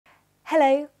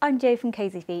Hello, I'm Jo from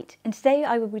Cosyfeet, and today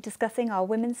I will be discussing our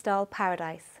women's style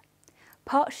Paradise.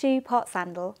 Part shoe, part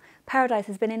sandal, Paradise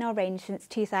has been in our range since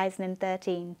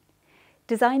 2013.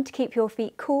 Designed to keep your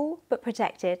feet cool but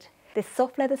protected, this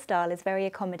soft leather style is very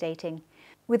accommodating.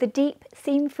 With a deep,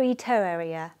 seam-free toe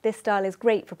area, this style is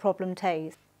great for problem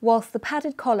toes, whilst the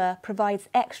padded collar provides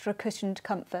extra cushioned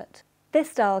comfort.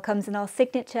 This style comes in our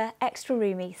signature extra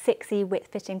roomy 6E width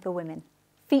fitting for women,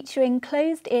 featuring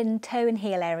closed-in toe and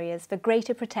heel areas for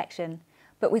greater protection,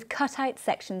 but with cut-out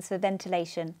sections for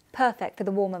ventilation, perfect for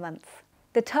the warmer months.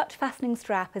 The touch-fastening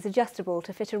strap is adjustable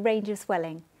to fit a range of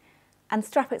swelling, and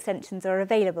strap extensions are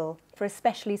available for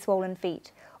especially swollen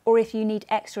feet, or if you need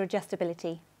extra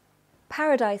adjustability.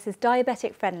 Paradise is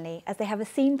diabetic-friendly as they have a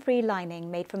seam-free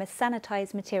lining made from a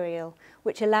sanitized material,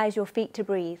 which allows your feet to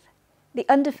breathe. The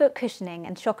underfoot cushioning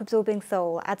and shock-absorbing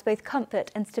sole adds both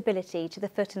comfort and stability to the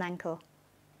foot and ankle.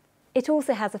 It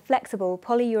also has a flexible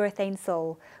polyurethane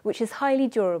sole, which is highly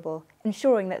durable,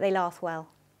 ensuring that they last well.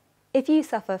 If you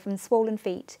suffer from swollen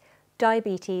feet,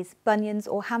 diabetes, bunions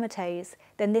or hammer toes,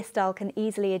 then this style can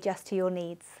easily adjust to your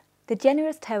needs. The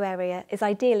generous toe area is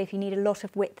ideal if you need a lot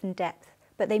of width and depth,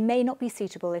 but they may not be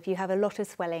suitable if you have a lot of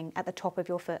swelling at the top of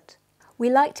your foot. We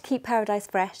like to keep Paradise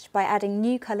fresh by adding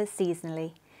new colours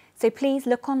seasonally, so please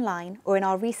look online or in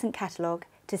our recent catalogue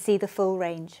to see the full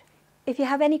range. If you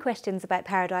have any questions about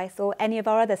Paradise or any of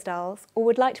our other styles, or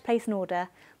would like to place an order,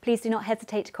 please do not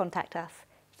hesitate to contact us.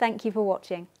 Thank you for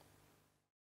watching.